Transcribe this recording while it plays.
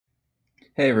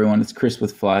Hey everyone, it's Chris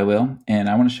with Flywheel, and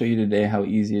I want to show you today how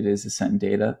easy it is to send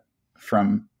data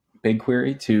from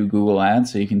BigQuery to Google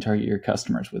Ads so you can target your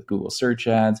customers with Google search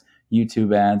ads,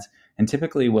 YouTube ads, and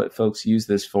typically what folks use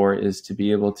this for is to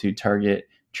be able to target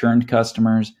churned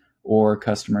customers or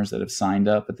customers that have signed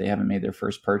up but they haven't made their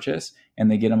first purchase, and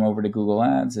they get them over to Google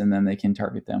Ads, and then they can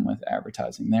target them with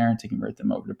advertising there to convert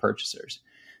them over to purchasers.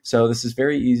 So this is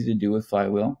very easy to do with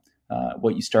Flywheel.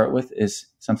 What you start with is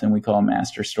something we call a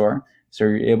master store. So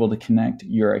you're able to connect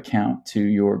your account to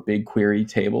your BigQuery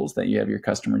tables that you have your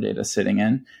customer data sitting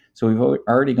in. So we've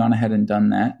already gone ahead and done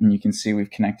that, and you can see we've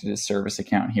connected a service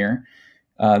account here.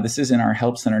 This is in our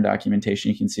Help Center documentation.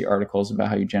 You can see articles about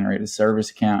how you generate a service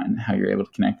account and how you're able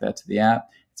to connect that to the app.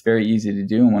 It's very easy to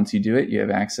do, and once you do it, you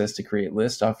have access to create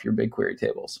lists off your BigQuery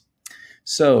tables.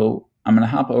 So I'm going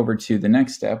to hop over to the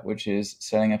next step, which is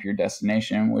setting up your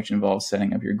destination, which involves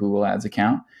setting up your Google Ads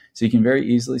account. So you can very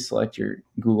easily select your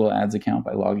Google Ads account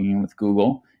by logging in with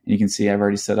Google. And you can see I've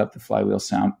already set up the Flywheel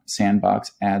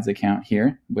Sandbox Ads account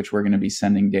here, which we're going to be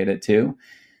sending data to.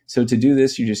 So to do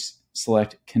this, you just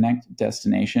select Connect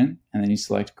Destination, and then you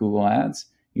select Google Ads.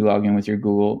 You log in with your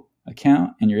Google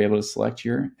account, and you're able to select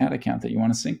your ad account that you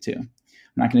want to sync to. I'm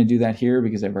not going to do that here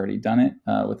because I've already done it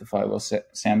with the Flywheel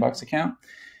Sandbox account.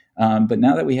 But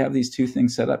now that we have these two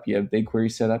things set up, you have BigQuery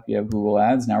set up, you have Google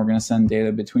Ads, now we're going to send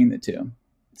data between the two.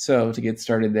 So to get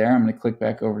started there, I'm going to click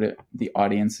back over to the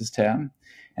Audiences tab,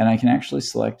 and I can actually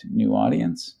select New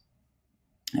Audience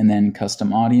and then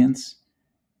Custom Audience.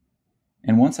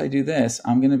 And once I do this,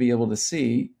 I'm going to be able to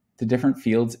see the different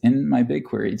fields in my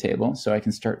BigQuery table, so I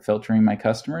can start filtering my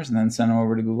customers and then send them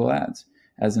over to Google Ads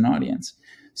as an audience.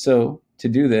 So to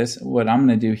do this, what I'm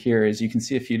going to do here is you can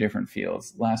see a few different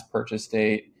fields: last purchase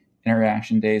date,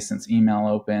 interaction days since email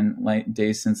open,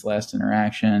 days since last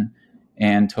interaction,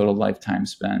 and total lifetime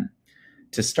spent.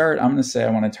 To start, I'm going to say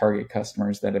I want to target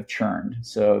customers that have churned.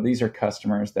 So these are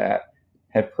customers that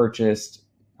have purchased,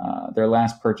 their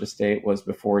last purchase date was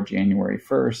before January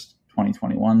 1st,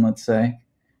 2021, let's say.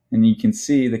 And you can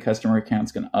see the customer account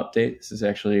is going to update. This is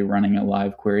actually running a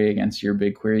live query against your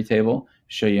BigQuery table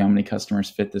to show you how many customers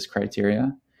fit this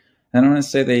criteria. Then I'm going to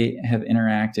say they have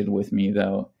interacted with me,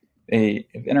 though. They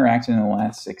have interacted in the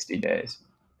last 60 days.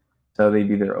 So they've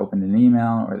either opened an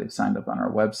email or they've signed up on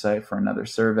our website for another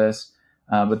service.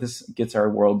 But this gets our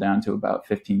world down to about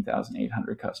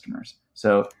 15,800 customers.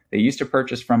 So they used to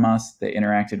purchase from us. They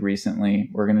interacted recently.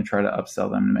 We're going to try to upsell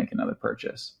them to make another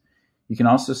purchase. You can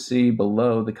also see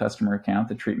below the customer account,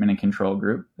 the treatment and control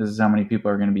group. This is how many people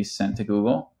are going to be sent to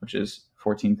Google, which is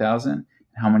 14,000.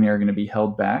 How many are going to be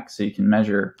held back, so you can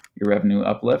measure your revenue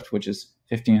uplift, which is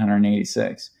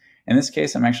 1,586. In this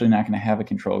case, I'm actually not going to have a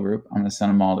control group. I'm going to send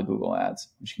them all to Google Ads,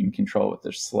 which you can control with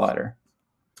this slider.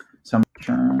 So I'm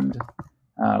churned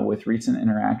with recent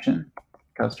interaction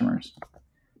customers.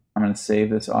 I'm going to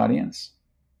save this audience.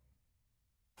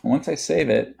 Once I save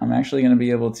it, I'm actually going to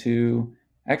be able to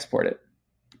export it.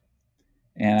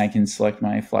 And I can select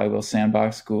my Flywheel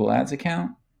Sandbox Google Ads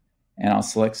account, and I'll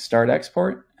select Start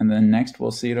Export, and then next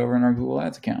we'll see it over in our Google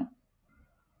Ads account.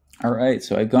 All right,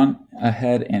 so I've gone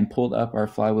ahead and pulled up our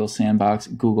Flywheel Sandbox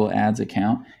Google Ads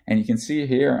account, and you can see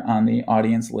here on the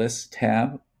Audience Lists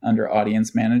tab under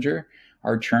Audience Manager,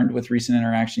 our churned with recent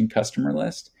interaction customer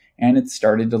list, and it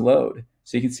started to load.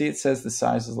 So you can see it says the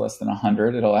size is less than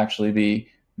 100. It'll actually be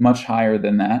much higher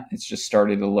than that. It's just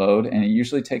started to load, and it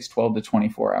usually takes 12 to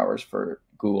 24 hours for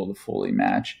Google to fully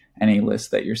match any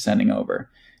list that you're sending over.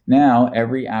 Now,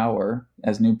 every hour,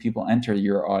 as new people enter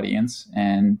your audience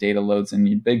and data loads in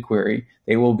your BigQuery,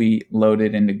 they will be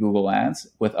loaded into Google Ads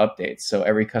with updates. So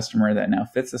every customer that now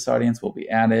fits this audience will be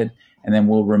added, and then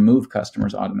we'll remove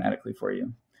customers automatically for you.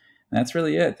 And that's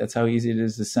really it. That's how easy it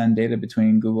is to send data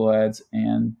between Google Ads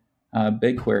and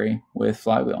BigQuery with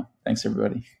Flywheel. Thanks,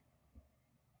 everybody.